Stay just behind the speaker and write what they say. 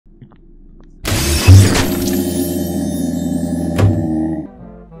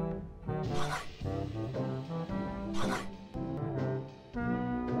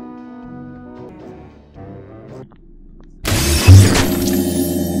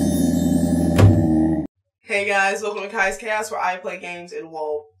Hey guys, welcome to Kai's Chaos, where I play games and,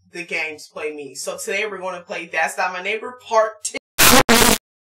 well, the games play me. So today we're going to play That's Not My Neighbor Part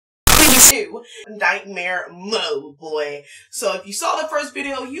 2. Nightmare mode, boy. So if you saw the first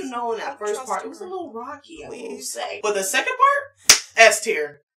video, you know in that first part, it was a little rocky, I will say. But the second part, S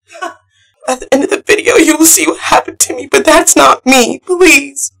tier. At the end of the video, you will see what happened to me, but that's not me,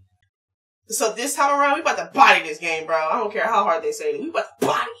 please. So this time around, we about to body this game, bro. I don't care how hard they say it. We about to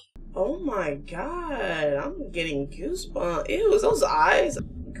body. Oh my god, I'm getting goosebumps. Ew, those eyes.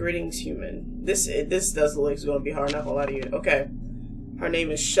 Greetings, human. This does look like it's gonna be hard, not gonna lie to you. Okay. Her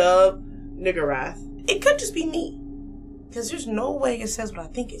name is Niggurath. It could just be me. Because there's no way it says what I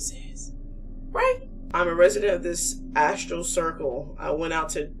think it says. Right? I'm a resident of this astral circle. I went out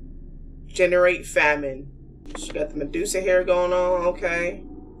to generate famine. She got the Medusa hair going on, okay.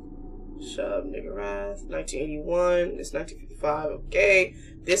 Niggurath, 1981. It's 1955, okay.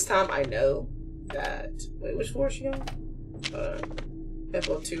 This time I know that. Wait, which floor is she on?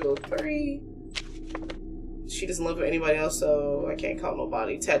 FO203. She doesn't live with anybody else, so I can't call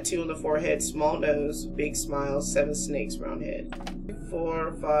nobody. Tattoo on the forehead, small nose, big smile, 7 snakes, round head.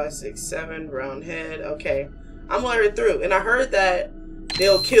 4, 5, 6, 7, round head. Okay. I'm gonna let her through. And I heard that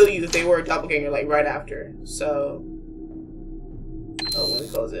they'll kill you if they were a doppelganger, like right after. So. Oh, let me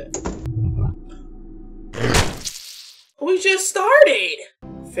close it. We just started!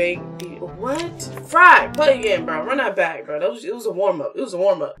 Fake. What? Fried! Play again, bro. Run that back, bro. It was a warm up. It was a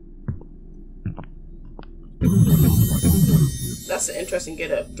warm up. That's an interesting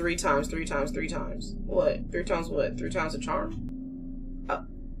get up. 3 times, 3 times, 3 times. What? 3 times what? 3 times a charm?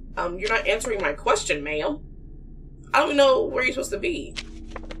 You're not answering my question, ma'am. I don't know where you're supposed to be.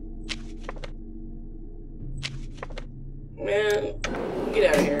 Man, get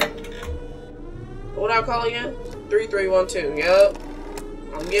out of here. What do I call again? 3312. Yup.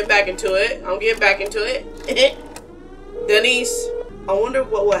 I'm getting back into it. I'm getting back into it. Denise. I wonder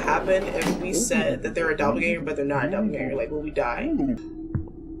what would happen if we said that they're a doppelganger, but they're not a doppelganger. Like, will we die? Oh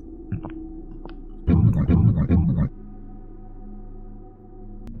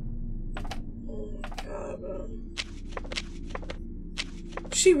my god, bro.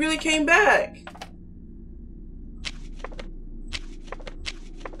 She really came back.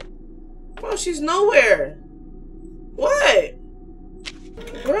 Bro, she's nowhere. What?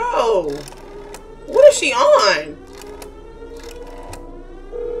 Bro. What is she on?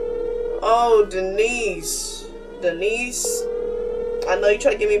 Oh, Denise. Denise. I know you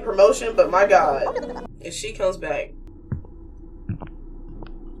try to give me a promotion, but my god. If she comes back.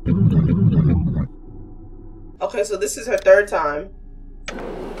 Okay, so this is her 3rd time.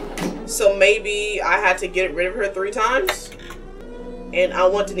 So maybe I had to get rid of her 3 times? And I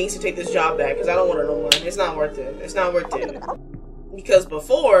want Denise to take this job back because I don't want her no more. It's not worth it. It's not worth it. Because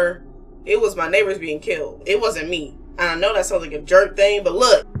before, it was my neighbors being killed. It wasn't me. And I know that sounds like a jerk thing, but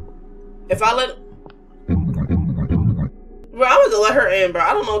look. If I let... Bro, I'm going to let her in, bro.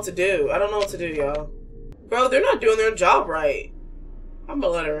 I don't know what to do. I don't know what to do, y'all. Bro, they're not doing their job right. I'm going to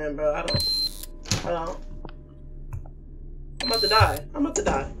let her in, bro. I don't. I'm about to die. I'm about to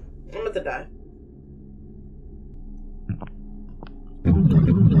die. I'm about to die.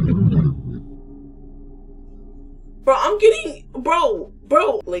 Bro, I'm getting, bro,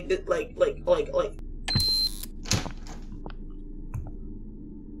 like,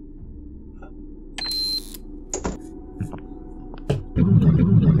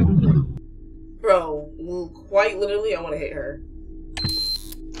 bro, quite literally, I want to hit her.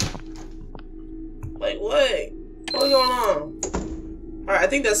 Like, what? What's going on? Alright, I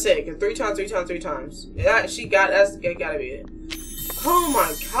think that's it. 3 times, 3 times, 3 times. Yeah, she got, that's gotta be it. Oh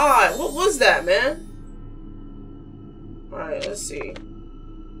my god, what was that, man? Alright, let's see.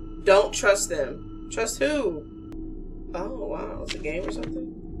 Don't trust them. Trust who? Oh, wow. It's a game or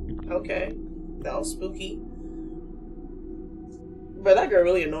something? Okay. That was spooky. But that girl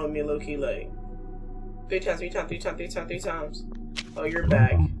really annoyed me low-key, like. 3 times, 3 times, 3 times, 3 times, 3 times. Oh, you're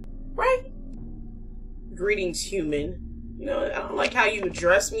back. Right? Greetings, human. You know, I don't like how you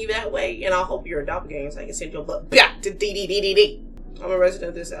address me that way, and I hope you're a doppelganger so I can send your butt back to DDDDD. I'm a resident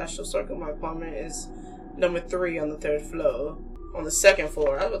of this astral circle. My apartment is number 3 on the 3rd floor. On the 2nd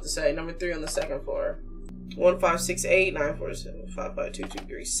floor. I was about to say number 3 on the 2nd floor. 1568 947 552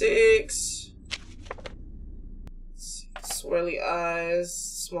 Swirly eyes,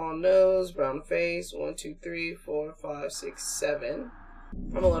 small nose, brown face. 1, 2, 3, 4, 5, 6, 7.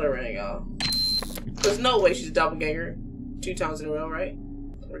 I'm gonna let her in, y'all. There's no way she's a doppelganger 2 times in a row, right?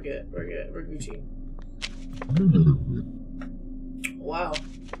 We're good. We're good. We're Gucci. Wow.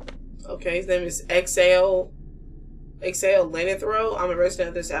 Okay, his name is XL Exhale, land and throw. I'm a resident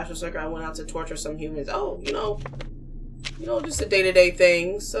of this astral circle. I went out to torture some humans. Oh, you know, just the day-to-day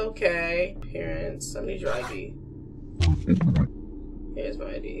things. Okay. Appearance. I need your ID. Here's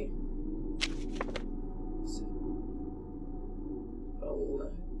my ID.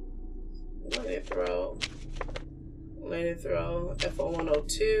 Oh, land and throw. Land and throw.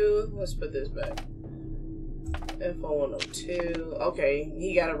 FO102. Let's put this back. FO102. Okay,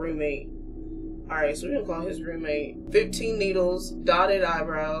 he got a roommate. Alright, so we're gonna call his roommate 15 needles, dotted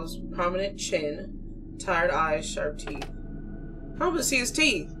eyebrows, prominent chin, tired eyes, sharp teeth. How about to see his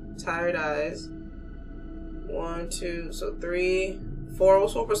teeth? Tired eyes. 1, 2, so 3, 4.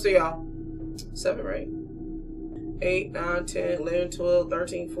 What's 4 plus 3, y'all? 7, right? 8, 9, 10, 11, 12,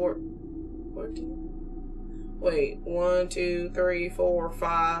 13, 14. Wait, 1, 2, 3, 4,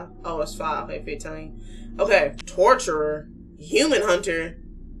 5. Oh, it's 5. Okay, 15. Okay, torturer, human hunter.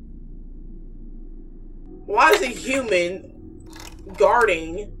 Why is a human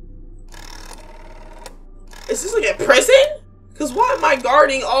guarding? Is this like a prison? Because why am I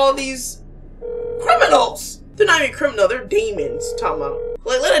guarding all these criminals? They're not even criminal, they're demons. Talking about.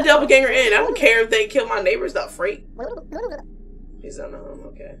 Like, let a doppelganger in. I don't care if they kill my neighbors, not free. He's not home,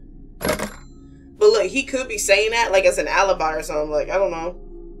 okay. But look, he could be saying that like it's an alibi or something. Like, I don't know.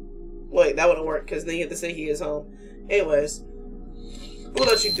 Wait, that wouldn't work because then you have to say he is home. Anyways. What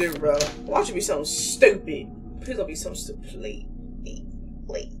let you do, bro? Watch it be something stupid. Please don't be something stupid.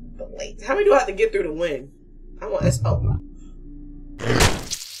 Late. How many do I have to get through to win? I want S. Oh.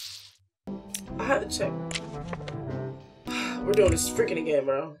 I have to check. We're doing this freaking again,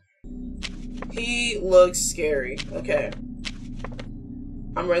 bro. He looks scary. Okay.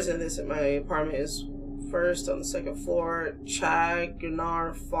 I'm resident this at my apartment is first on the 2nd floor.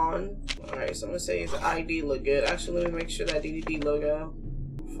 Chagnar Fawn. Alright, so I'm gonna say his ID look good. Actually, let me make sure that DDD logo.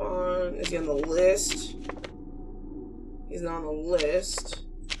 Fawn, is he on the list? He's not on the list.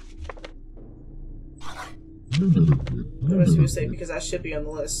 The rest of you say because I should be on the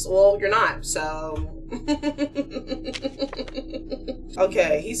list. Well, you're not, so.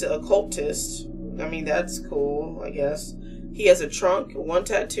 Okay, he's an occultist. I mean, that's cool, I guess. He has a trunk, 1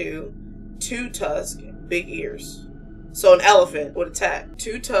 tattoo, 2 tusks, big ears. So an elephant with a tat.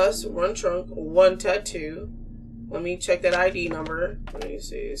 2 tusks, 1 trunk, 1 tattoo. Let me check that ID number. Let me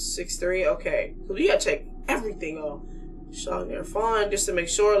see, 63. Okay, so we gotta check everything off. Shogner Fawn, just to make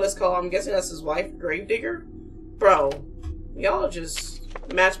sure. Let's call. I'm guessing that's his wife, Gravedigger. Bro, y'all just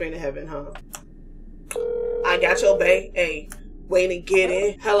match made in heaven, huh? I got your bae. Hey, waiting to get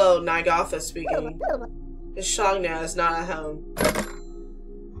in. Hello, Nigotha speaking. It's Shogna. It's not at home.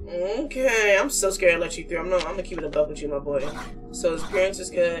 Okay, I'm so scared to let you through. I'm gonna keep it a buck with you, my boy. So his appearance is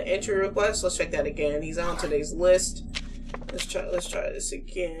good. Entry request. Let's check that again. He's on today's list. Let's try this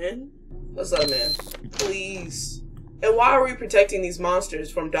again. Let's let him in, please. And why are we protecting these monsters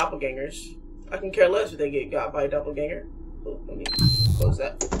from doppelgangers? I can care less if they get got by a doppelganger. Oh, let me close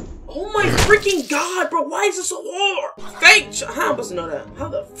that. Oh my freaking god, bro! Why is this so hard? Fake. How am I supposed to know that? How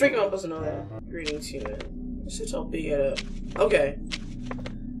the freak am I supposed to know that? Greetings, human. Shut your big head up. Okay.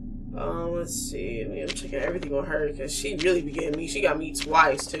 Let's see. I mean, I'm checking everything on her because she really be getting me. She got me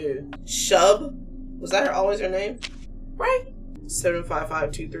twice too. Shub? Was that always her name? Right?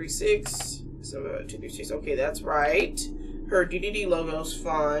 755236. 75236. Okay, that's right. Her DDD logo's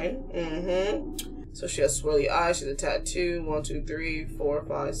fine. So she has swirly eyes. She has a tattoo. 1, 2, 3, 4,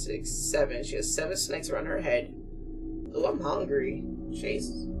 5, 6, 7. She has 7 snakes around her head. Oh, I'm hungry.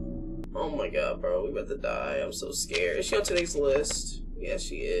 Jesus. Oh my god, bro. We about to die. I'm so scared. Is she on today's list? Yeah,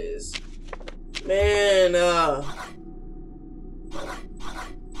 she is. Man, girl,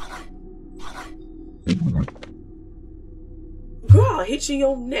 I'll hit you in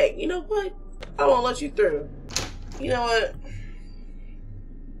your neck. You know what? I won't let you through. You know what?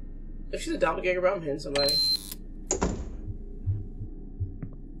 If she's a doppelganger, I'm hitting somebody.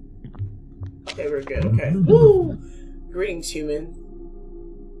 Okay, we're good. Okay. Woo! Greetings, human.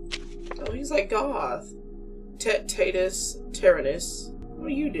 Oh, he's like goth. Tatus Tyrannus. What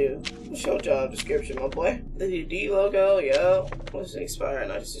do you do? What's your job description, my boy? The DD logo, yeah. What's it expire?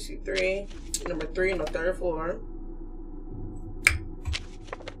 1963. Number 3 on the 3rd floor.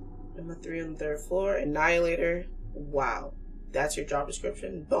 Number 3 on the 3rd floor. Annihilator. Wow. That's your job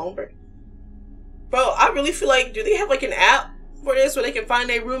description? Bone break. Bro, I really feel like, do they have like an app for this where they can find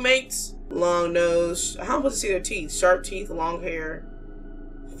their roommates? Long nose. How am I supposed to see their teeth? Sharp teeth, long hair.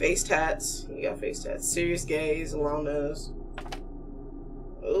 Face tats. You got face tats. Serious gaze, long nose.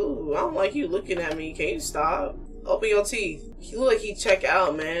 Ooh, I don't like you looking at me. Can you stop? Open your teeth. You look like you check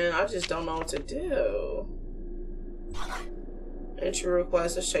out, man. I just don't know what to do. Entry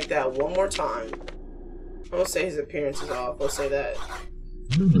request. Let's check that one more time. I won't say his appearance is off. I'll say that.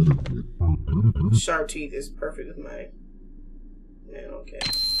 Sharp teeth is perfect with my... Man, okay.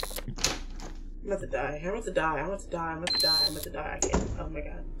 I'm about to die. I'm about to die. I'm about to die. I'm about to die. I'm about to die. I can't. Oh my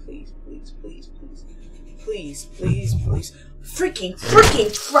god. Please, please, please, please. Please, please, please. Freaking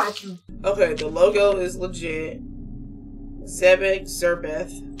cracking. Okay, the logo is legit. Zebek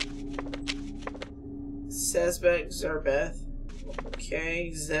Zerbeth. Sezbek Zerbeth.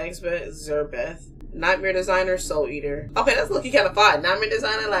 Okay, Zegbek Zerbeth. Nightmare Designer, Soul Eater. Okay, that's looking kind of fun. Nightmare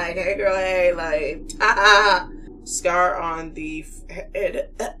Designer, like, hey girl, hey, like, haha. Scar on the head.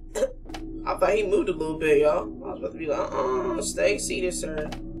 I thought he moved a little bit, y'all. I was about to be like, stay seated, sir.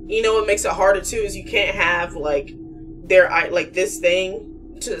 You know what makes it harder too is you can't have like like this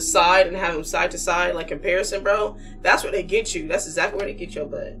thing to the side and have them side to side like comparison, bro. That's where they get you. That's exactly where they get your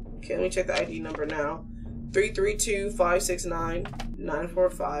butt. Okay, let me check the ID number now.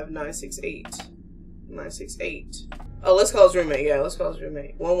 332-569-945-968. 968. Oh, let's call his roommate. Yeah, let's call his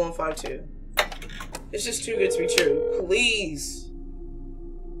roommate. 1152. It's just too good to be true. Please.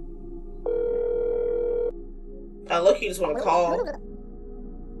 I look, you just want to call.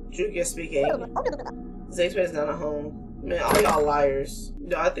 Julia speaking. Zaxby's is not at home. Man, all y'all liars.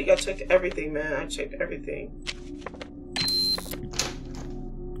 No, I think I checked everything, man. I checked everything.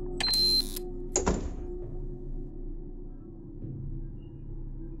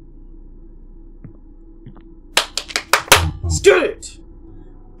 Student!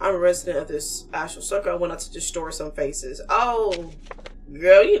 I'm a resident of this astral circle. I went out to destroy some faces. Oh,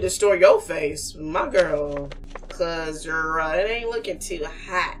 girl, you destroy your face. My girl. Cause it ain't looking too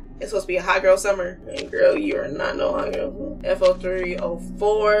hot. It's supposed to be a hot girl summer. And girl, you are not no hot girl.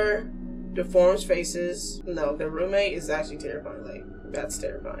 FO304 deforms faces. No, the roommate is actually terrifying. Like, that's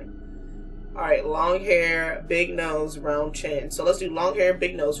terrifying. Alright, long hair, big nose, round chin. So let's do long hair,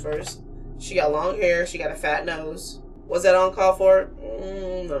 big nose first. She got long hair, she got a fat nose. Was that on call for?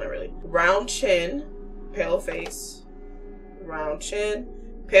 No, not really. Round chin, pale face. Round chin,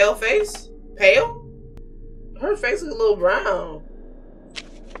 pale face? Pale? Her face is a little brown.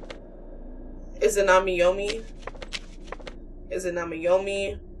 Is it Namiyomi? Is it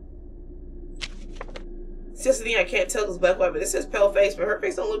Namiyomi? It's just the thing I can't tell because black white, but it says pale face, but her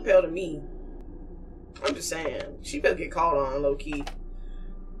face don't look pale to me. I'm just saying. She better get called on low key.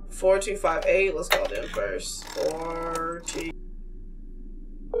 4258. Let's call them first. 42.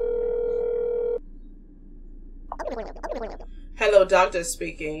 Hello, doctor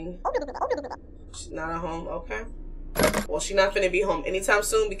speaking. She's not at home. Okay. Well, she's not finna be home anytime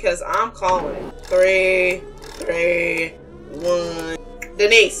soon because I'm calling. 3, 3, 1.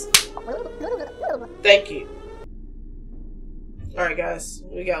 Denise. Thank you. All right, guys.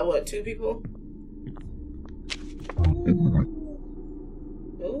 We got what? 2 people.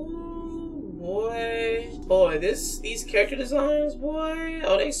 Ooh, boy. Boy, these character designs, boy.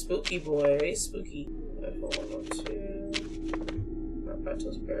 Oh, they spooky, boy. They spooky. 102.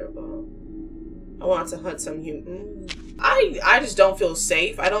 I want to hunt some human. I just don't feel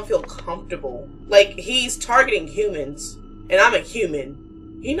safe. I don't feel comfortable. Like, he's targeting humans, and I'm a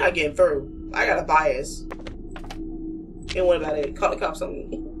human. He's not getting through. I got a bias. And what about it? Call the cops on me.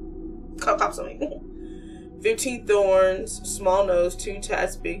 Call the cops on me. 15 thorns, small nose, 2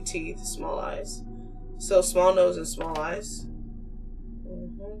 tats, big teeth, small eyes. So small nose and small eyes.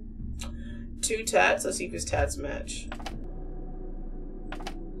 2 tats. Let's see if his tats match.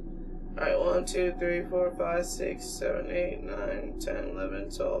 Alright, 1, 2, 3, 4, 5, 6, 7, 8, 9, 10, 11,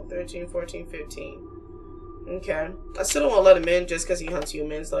 12, 13, 14, 15. Okay. I still don't want to let him in just because he hunts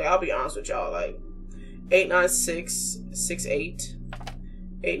humans. Like, I'll be honest with y'all. Like, 89668.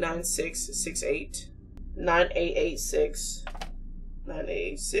 89668. 9886.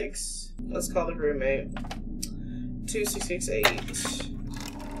 9886. Let's call the roommate. 2668.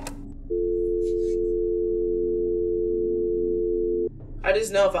 I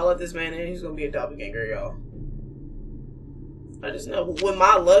just know if I let this man in, he's gonna be a doppelganger, y'all. I just know. With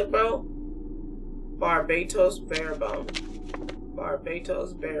my luck, bro. Barbados Bear Bum.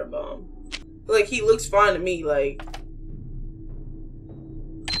 Barbados Bear Bum. Like, he looks fine to me, like.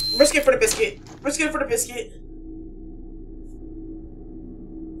 Risk it for the biscuit. Risk it for the biscuit.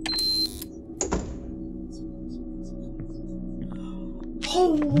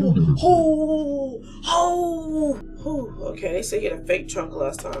 Okay, they say he had a fake trunk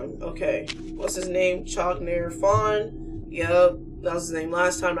last time. Okay. What's his name? Chogner Fawn. Yep. That was his name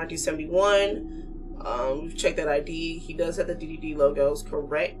last time, 1971. We've checked that ID. He does have the DDD logos,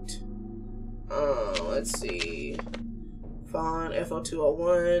 correct. Let's see. Fawn,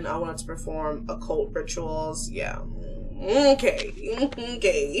 FO201. I wanted to perform occult rituals. Yeah. Okay.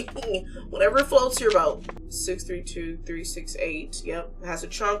 Okay. Whatever floats your boat. 632368. Yep. Has a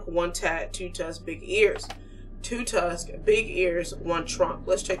trunk, 1 tat, 2 tusk, big ears. 2 tusk, big ears, 1 trunk.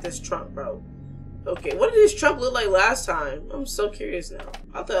 Let's check this trunk, bro. Okay, what did his trunk look like last time? I'm so curious now.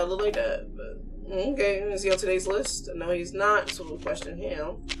 I thought it looked like that, but okay. Is he on today's list? No, he's not, so we'll question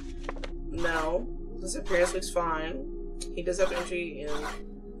him. No. His appearance looks fine. He does have entry in.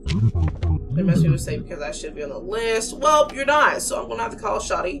 They must be say because I should be on the list. Well, you're not, so I'm gonna have to call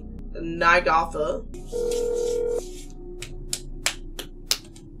Shotty. Nigotha.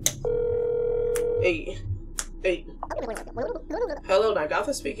 Hey. Hey. Hello,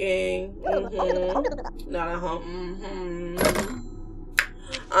 Nigotha speaking. Not at home.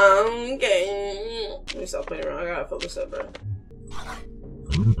 Okay. Let me stop playing around. I gotta focus up, bro.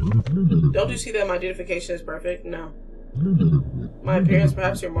 Don't you see that my identification is perfect? No. My appearance,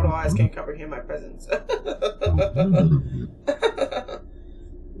 perhaps your mortal eyes can't comprehend my presence.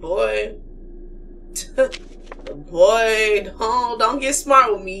 Boy. Boy, don't get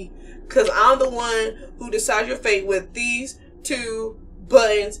smart with me. Because I'm the one who decides your fate with these 2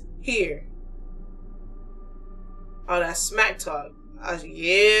 buttons here. Oh, that's smack talk.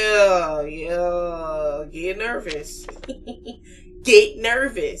 Yeah. Get nervous. Get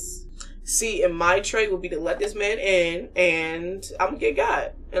nervous. See, and my trait would be to let this man in, and I'm gonna get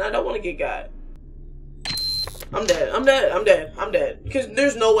got. And I don't want to get got. I'm dead. Because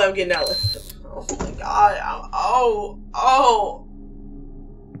there's no way I'm getting out. Oh my god. Oh.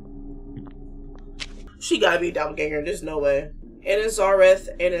 She gotta be a doppelganger. There's no way. Anazareth,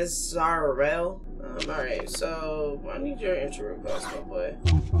 Anazarel. Alright, so I need your intro request, my boy.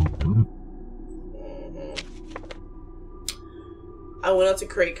 I went out to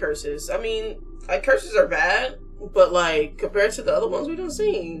create curses. I mean, like, curses are bad, but like compared to the other ones we done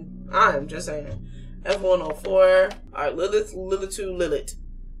seen, I'm just saying. F104. Alright, Lilith.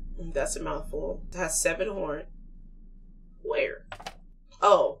 That's a mouthful. It has 7 horns. Where?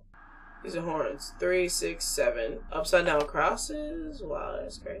 Oh. These are horns. 3, 6, 7. Upside down crosses? Wow,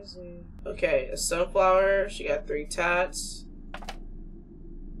 that's crazy. Okay, a sunflower. She got 3 tats.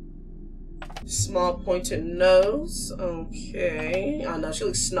 Small pointed nose. Okay. I know, she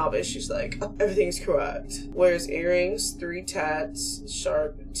looks snobbish. She's like, oh, everything's correct. Wears earrings. 3 tats.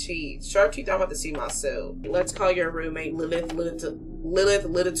 Sharp teeth. Sharp teeth, I'm about to see myself. Let's call your roommate Lilith.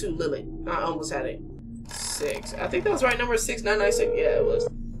 I almost had it. 6. I think that was right number 6996. Yeah, it was.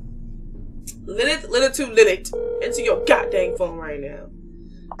 Lilith. Into your goddamn phone right now.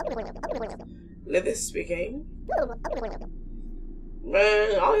 Lilith speaking.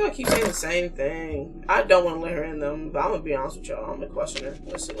 Man, all y'all keep saying the same thing. I don't want to let her in them, but I'm gonna be honest with y'all. I'm gonna question her.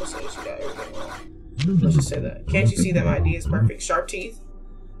 Let's see if she got everything wrong. Let's just say that. Can't you see that my idea is perfect? Sharp teeth?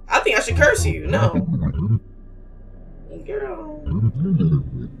 I think I should curse you. No. Girl.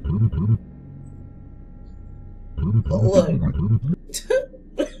 But look.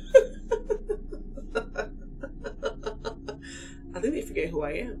 I think they forget who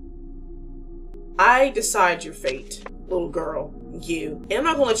I am. I decide your fate, little girl. You. And I'm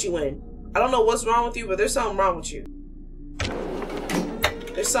not gonna let you win. I don't know what's wrong with you, but there's something wrong with you.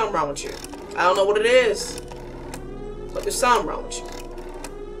 There's something wrong with you. I don't know what it is, but there's something wrong with you.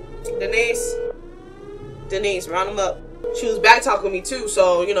 Denise, round them up. She was back talking me too,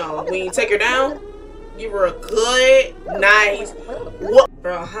 so, you know, when you take her down, give her a good, nice whoop.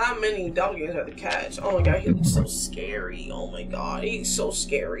 Bro, how many doppelgangers have to catch? Oh my god, he looks so scary. Oh my god, he's so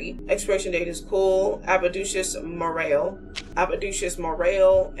scary. Expiration date is cool. Deuces Morale.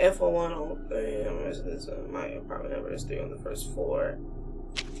 F0103. My apartment number is 3 on the first floor.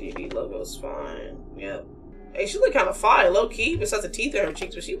 GD logo's fine. Yep. Hey, she look kind of fine, low key, besides the teeth in her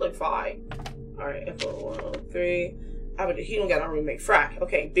cheeks, but she look fine. Alright, F0103. He don't got no roommate. Frack.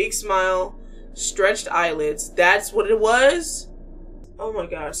 Okay, big smile. Stretched eyelids. That's what it was? Oh my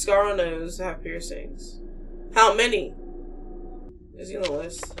god. Scar on nose. Have piercings. How many? Is he on the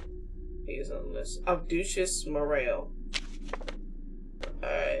list? He is on the list. Deuces Morale.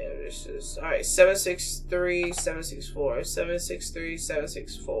 Alright, this is. Alright, 763, 764. 763,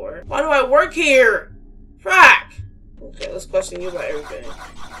 764. Why do I work here? Frack! Okay, let's question you about everything.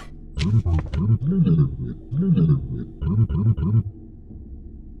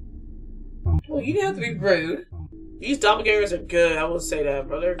 Well, you didn't have to be rude. These doppelgangers are good. I will say that,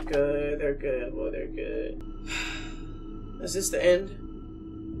 bro. They're good. They're good. Boy, they're good. Is this the end?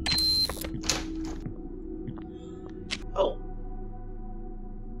 Oh.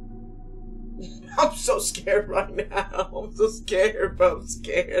 I'm so scared right now. I'm so scared, bro. I'm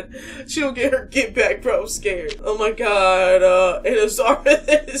scared. She'll get her get back, bro. I'm scared. Oh my god. It is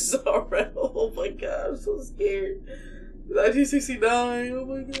already. Oh my god. I'm so scared. 1969. Oh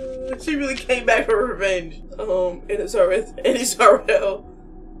my god. She really came back for revenge. NSRL.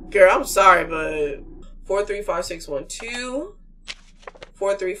 Girl, I'm sorry, but 435612.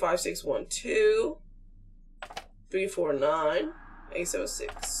 435612. 349.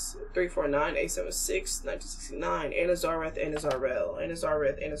 876. 349. 876. 1969. NSRL.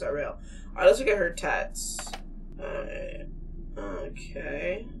 Alright, let's look at her tats. Alright.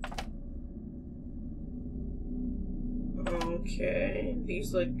 Okay. Okay,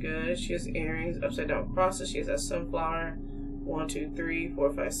 these look good. She has earrings, upside down crosses. She has a sunflower. 1, 2, 3,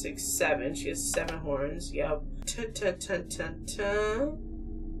 4, 5, 6, 7. She has 7 horns. Yep.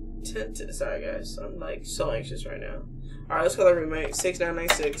 Sorry guys, I'm like so anxious right now. Alright, let's call her roommate.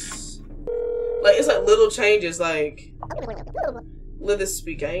 6996. Like it's like little changes, like Liv is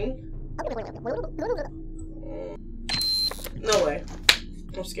speaking. No way.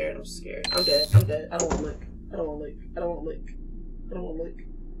 I'm scared. I'm dead. I don't want to lick. I don't want to lick.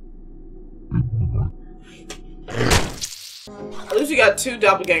 At least we got 2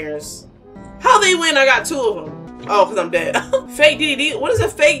 doppelgangers. How they win? I got 2 of them. Oh, because I'm dead. Fake DDD. What does a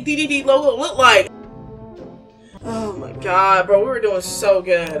fake DDD logo look like? Oh my god, bro. We were doing so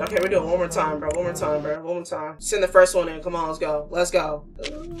good. Okay, we're doing one more time, bro. One more time. Send the first one in. Come on, let's go.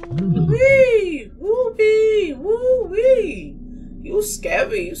 Woo-wee. Woo-wee. Woo-wee. You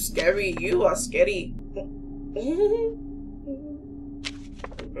scary. You are scary.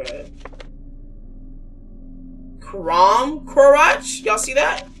 Crotch? Y'all see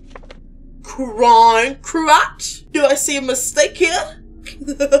that? Crotch? Do I see a mistake here?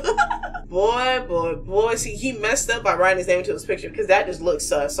 Boy. See, he messed up by writing his name into his picture because that just looks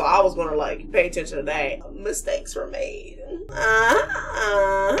sus. So I was gonna like pay attention to that. Mistakes were made.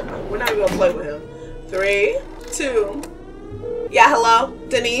 We're not even gonna play with him. 3, 2. Yeah, hello,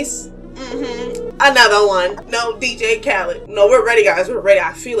 Denise. Another one. No, DJ Khaled. No, we're ready, guys. We're ready.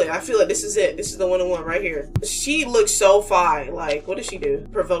 I feel it. This is it. This is the one right here. She looks so fine. Like, what did she do?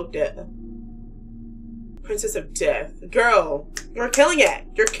 Provoke death. Princess of Death. Girl, you're killing it.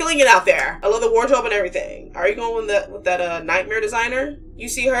 You're killing it out there. I love the wardrobe and everything. Are you going with that nightmare designer? You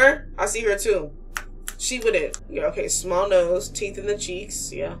see her? I see her too. She with it. Yeah, okay, small nose, teeth in the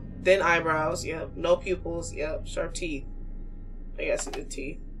cheeks. Yeah. Thin eyebrows. Yep. No pupils. Yep. Sharp teeth. I guess it's the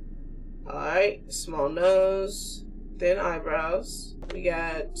teeth. Alright, small nose, thin eyebrows. We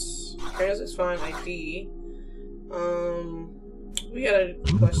got appearance is fine, ID. We got a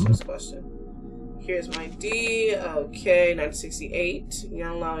question. Here's my D. Okay, 1968.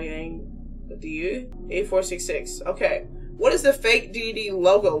 Yang Lao Yang DU 8466. Okay. What does the fake DD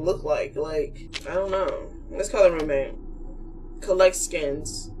logo look like? Like, I don't know. Let's call her roommate. Collect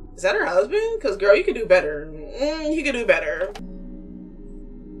skins. Is that her husband? Cause girl, you could do better. You could do better.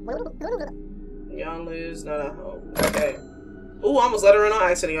 Young Liz not at home. Okay. Ooh, I almost let her in on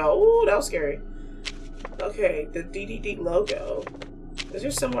accident, y'all. Ooh, that was scary. Okay, the DDD logo. Is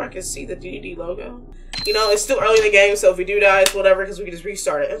there somewhere I can see the DDD logo? You know, it's still early in the game, so if we do die, it's whatever, because we can just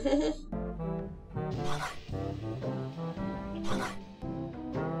restart it.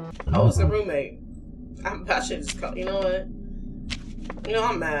 Oh, it's the roommate. I should just call. You know what? You know,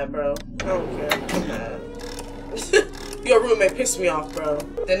 I'm mad, bro. I don't care. I'm mad. Your roommate pissed me off, bro.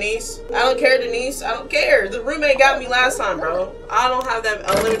 Denise? I don't care, Denise. I don't care. The roommate got me last time, bro. I don't have that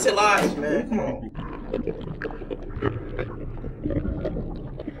unlimited lives, man. Come on.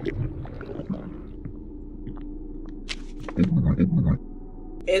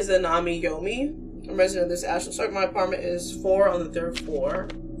 Is the Nami Yomi? I'm resident of this Ashland Circle. My apartment is 4 on the 3rd floor.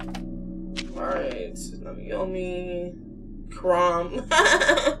 Alright, Nami Yomi. Krom.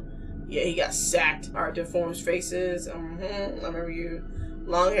 Yeah, he got sacked. Alright, deformed faces. I remember you.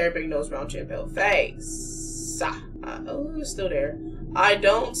 Long hair, big nose, round chin, pale face. Oh, it's still there. I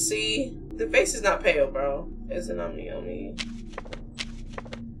don't see. The face is not pale, bro. Is it Nami Yomi?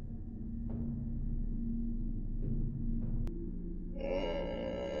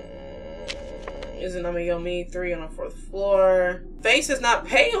 Is it Nami Yomi? 3 on the 4th floor. Face is not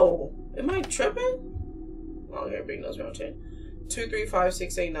pale. Am I tripping? Long hair, big nose, round chin.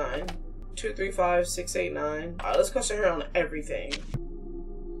 235689. 235689. Alright, let's question her on everything.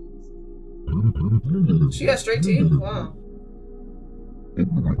 She got straight teeth? Wow.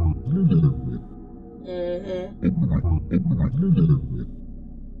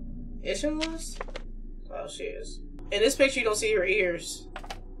 Is she lost? Oh, she is. In this picture, you don't see her ears.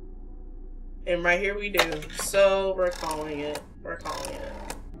 And right here we do. So we're calling it. We're calling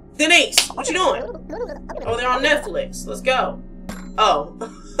it. Denise, what you doing? Oh, they're on Netflix. Let's go. Oh.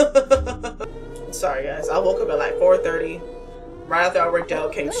 Sorry, guys. I woke up at like 4:30. Right after I worked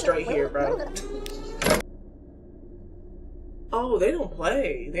out, came straight here, bro. Oh, they don't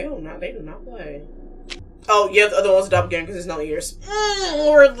play. They do not play. Oh, yeah, the other one's a doppelganger because there's no ears.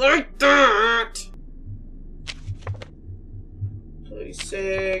 Or like that.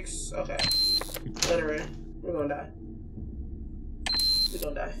 26. Okay. Let her in. We're gonna die. We're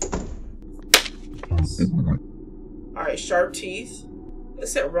gonna die. Yes. Alright, sharp teeth. It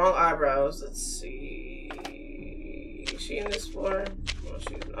said wrong eyebrows. Let's see. Is she in this floor?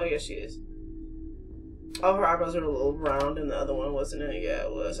 Oh, yeah, she is. Oh, her eyebrows are a little round and the other one wasn't it? Yeah,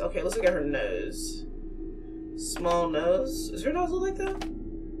 it was. Okay, let's look at her nose. Small nose. Does her nose look like that?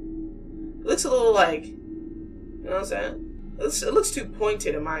 It looks a little like, you know what I'm saying? It looks too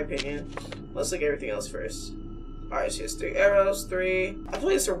pointed in my opinion. Let's look at everything else first. Alright, she has 3 arrows, 3. I feel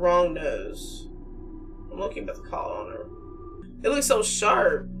like it's the wrong nose. I'm looking at the collar on her. It looks so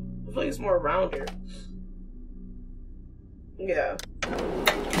sharp. I feel like it's more rounder. Yeah.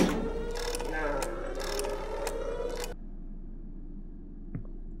 Nah.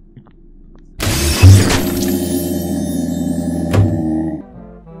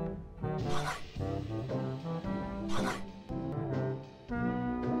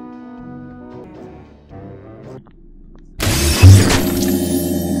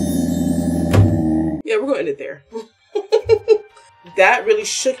 Yeah, we're gonna end it there. That really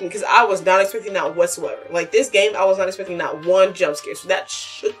shook me because I was not expecting that whatsoever. Like this game, I was not expecting not one jump scare. So that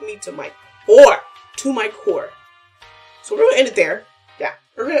shook me to my core. To my core. So we're gonna end it there. Yeah,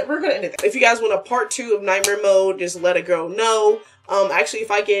 we're gonna end it there. If you guys want a part 2 of Nightmare Mode, just let a girl know. Actually,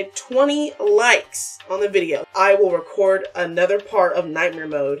 if I get 20 likes on the video, I will record another part of Nightmare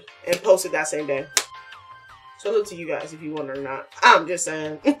Mode and post it that same day. So it's up to you guys if you want it or not. I'm just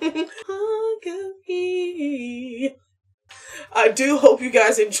saying. I do hope you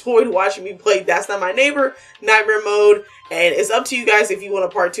guys enjoyed watching me play That's Not My Neighbor, Nightmare Mode. And it's up to you guys if you want a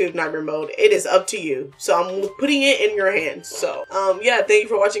part 2 of Nightmare Mode. It is up to you. So I'm putting it in your hands. So, yeah, thank you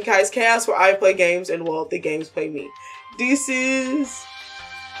for watching Kai's Chaos, where I play games and, well, the games play me. Deuces.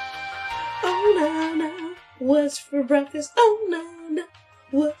 Oh, no, no. What's for breakfast? Oh, no, no.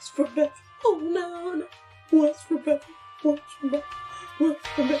 What's for breakfast? Oh, no, no. What's for breakfast? What's for breakfast? What's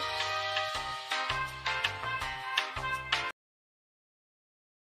for breakfast?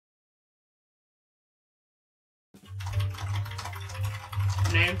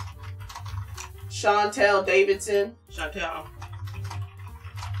 Name? Chantel Davidson. Chantel.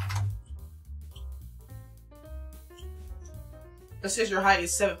 It says your height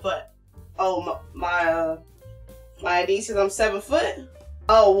is 7 foot. Oh, my ID says I'm 7 foot.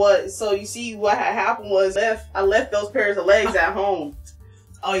 Oh, what? So you see what had happened was I left those pairs of legs at home.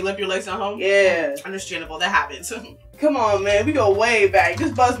 Oh, you left your legs at home? Yeah. Understandable. That happens. Come on, man. We go way back.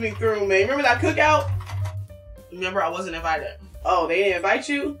 Just buzz me through, man. Remember that cookout? Remember I wasn't invited. Oh, they didn't invite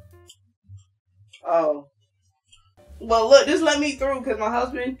you? Oh. Well, look, just let me through because my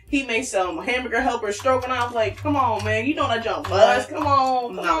husband, he made some hamburger helper stroganoff. Like, come on, man. You know that jump buzz. Come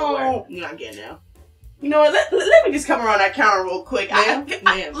on. Come on. You're not getting now. You know what? Let me just come around that counter real quick. Ma'am,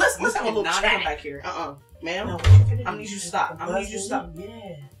 let's have a little chat back here. Ma'am, no, I'm gonna need you to stop. I'm gonna need you to stop.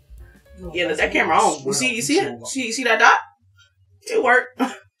 Yeah, let that camera on. You see it? You see that dot? It worked.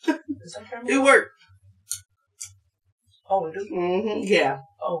 It worked. Oh, it do? Mm-hmm. Yeah.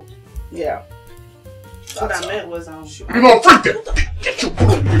 Oh. Yeah. So what I meant was, you gonna freak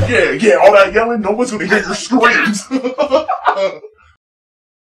that? Yeah, all that yelling, no one's gonna hear your screams.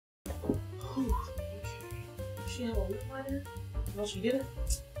 She had a lip liner? No, she didn't?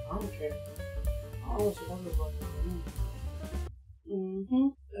 I don't care. Oh, she doesn't look like that. Mm-hmm.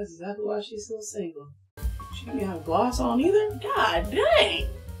 That's exactly why she's still single. She didn't have gloss on either? God dang!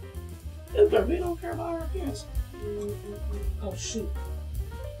 This girl really don't care about her appearance. Oh, shoot. Oh,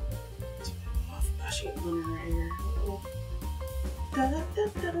 I forgot she had one in her hair. Oh,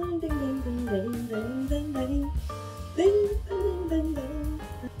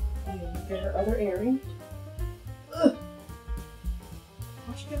 get her other earring. Ugh.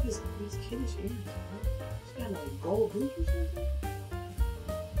 Why she got these kiddish earrings? She got like gold boots or something?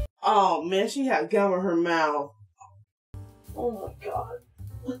 Oh man, she had gum in her mouth. Oh my god.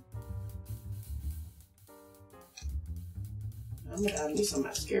 I'm gonna add me some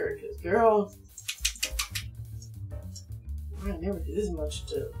mascara because girl, I never did this much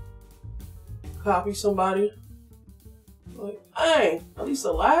to copy somebody. Like, dang, at least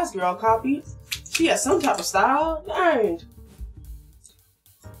the last girl copied. She had some type of style. Dang.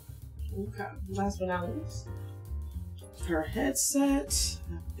 Okay, last but not least, her headset.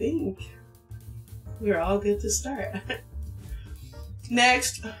 I think we're all good to start.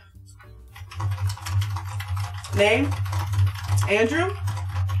 Next. Name? Andrew?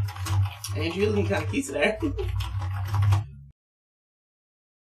 Andrew, you're looking kind of cute today.